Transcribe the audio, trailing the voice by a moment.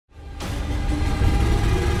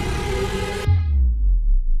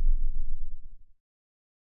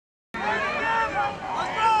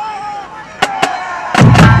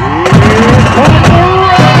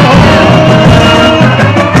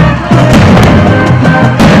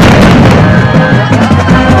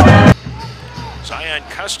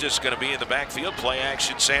Custis going to be in the backfield. Play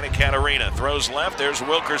action, Santa Catarina. Throws left, there's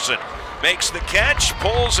Wilkerson. Makes the catch,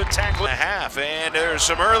 pulls a tackle and a half. And there's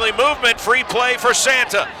some early movement, free play for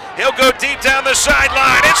Santa. He'll go deep down the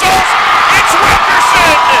sideline. It's Wilkerson!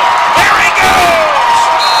 There he goes!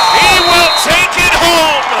 He will take it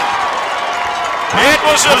home! It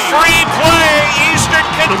was a free play. Eastern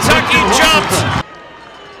Kentucky jumped.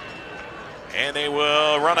 And they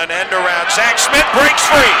will run an end around. Zach Smith breaks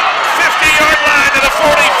free. 50-yard line to the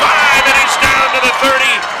 45, and he's down to the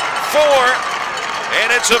 34.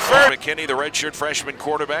 And it's a first. McKinney, the redshirt freshman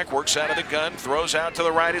quarterback, works out of the gun, throws out to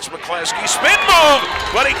the right. It's McCleskey. Spin move,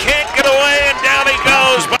 but he can't get away, and down he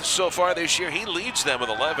goes. But so far this year, he leads them with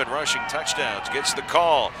 11 rushing touchdowns. Gets the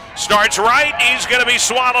call. Starts right. He's going to be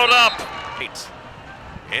swallowed up.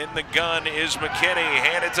 In the gun is McKinney,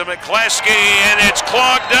 handed to McCleskey, and it's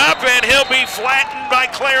clogged up, and he'll be flattened by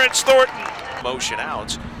Clarence Thornton. Motion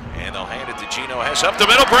outs, and they'll hand it to Gino Hess. Up the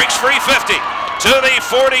middle, breaks free, 50 to the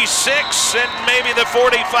 46, and maybe the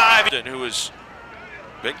 45. Who has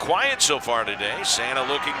been quiet so far today. Santa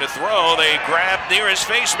looking to throw. They grab near his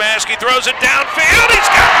face mask. He throws it downfield. He's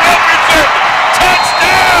got Wilkerson.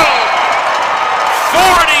 Touchdown!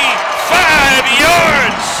 45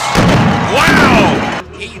 yards. Wow!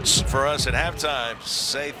 Eats for us at halftime.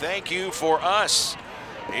 Say thank you for us.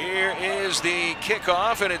 Here is the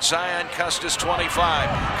kickoff, and it's Zion Custis 25.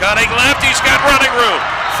 Cutting left, he's got running room.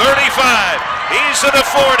 35, he's to the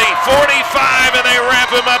 40, 45, and they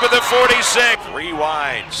wrap him up at the 46. Three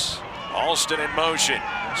wides, Alston in motion.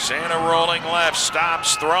 Santa rolling left,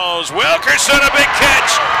 stops, throws. Wilkerson, a big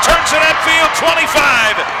catch, turns it upfield,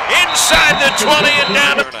 25, inside the 20 and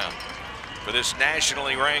down for this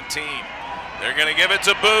nationally ranked team. They're going to give it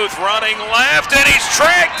to Booth, running left, and he's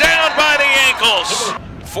tracked down by the ankles.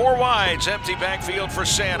 Four wides, empty backfield for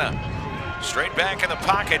Santa. Straight back in the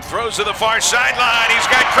pocket, throws to the far sideline. He's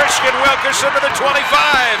got Christian Wilkerson to the 25.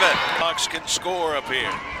 Hawks can score up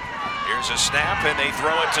here. Here's a snap, and they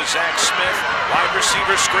throw it to Zach Smith. Wide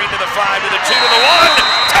receiver screen to the 5, to the 2, to the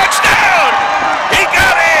 1. Touchdown! He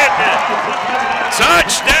got in!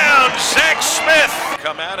 Touchdown, Zach Smith!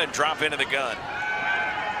 Come out and drop into the gun.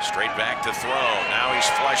 Straight back to throw. Now he's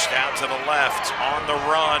flushed out to the left. On the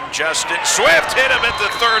run, Justin Swift hit him at the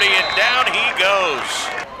 30, and down he goes.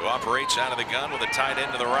 Who operates out of the gun with a tight end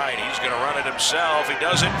to the right. He's going to run it himself. He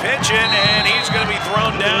doesn't pitch it, and he's going to be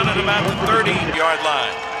thrown down at about the 30-yard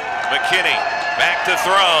line. McKinney back to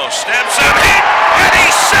throw. Steps up, hit, and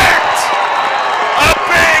he's sacked! A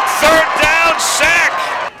big third down sack!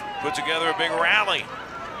 Put together a big rally.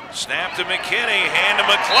 Snap to McKinney, hand to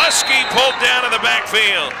McCluskey, pulled down in the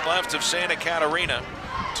backfield. Left of Santa Catarina.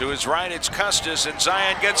 To his right, it's Custis, and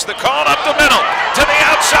Zion gets the call up the middle. To the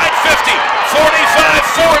outside, 50,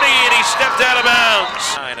 45, 40, and he stepped out of bounds.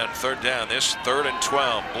 On third down, this 3rd and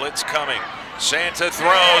 12. Blitz coming. Santa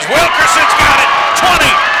throws. Wilkerson's got it. 20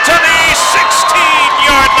 to the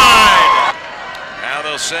 16-yard line. Now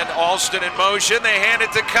they'll send Alston in motion. They hand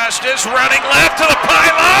it to Custis, running left to the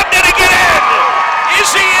pylon. Did he get in? Is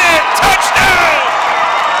he in? Touchdown!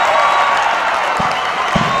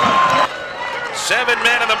 7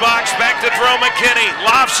 men in the box, back to throw McKinney.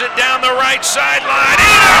 Lofts it down the right sideline.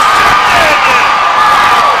 Intercepted!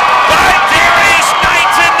 By Darius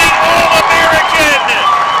Knighton, the All-American!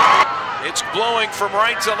 It's blowing from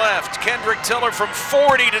right to left. Kendrick Tiller from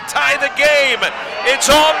 40 to tie the game. It's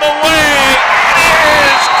on the way. It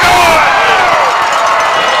is good!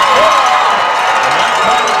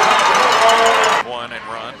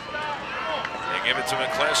 Give it to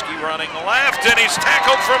McCleskey running left, and he's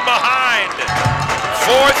tackled from behind.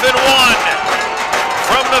 4th and 1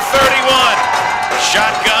 from the 31.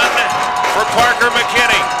 Shotgun for Parker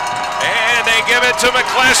McKinney. And they give it to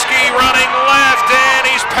McCleskey running left,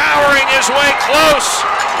 and he's powering his way close.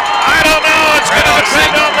 I don't know, it's going to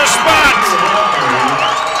depend on the spot.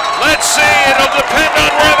 Let's see, it'll depend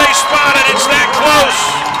on where they spot it. It's that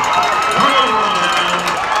close.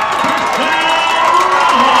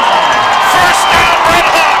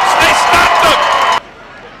 Redhawks, they stopped them.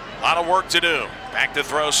 A lot of work to do. Back to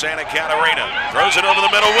throw, Santa Catarina. Throws it over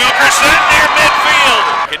the middle, Wilkerson near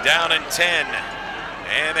midfield. Get down in 10.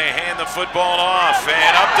 And they hand the football off.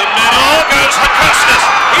 And up the middle goes Custis.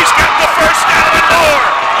 He's got the first down and more.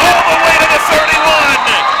 All the way to the 31.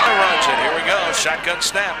 Runs it. Here we go. Shotgun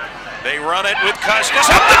snap. They run it with Custis.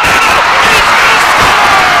 Up the middle. He's going to score.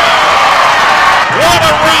 What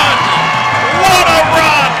a run. What a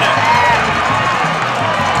run.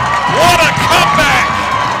 What a comeback!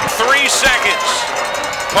 3 seconds.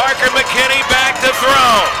 Parker McKinney back to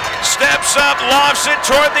throw. Steps up, lofts it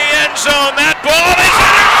toward the end zone. That ball is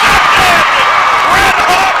intercepted!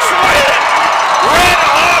 Redhawks win!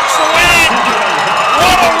 Redhawks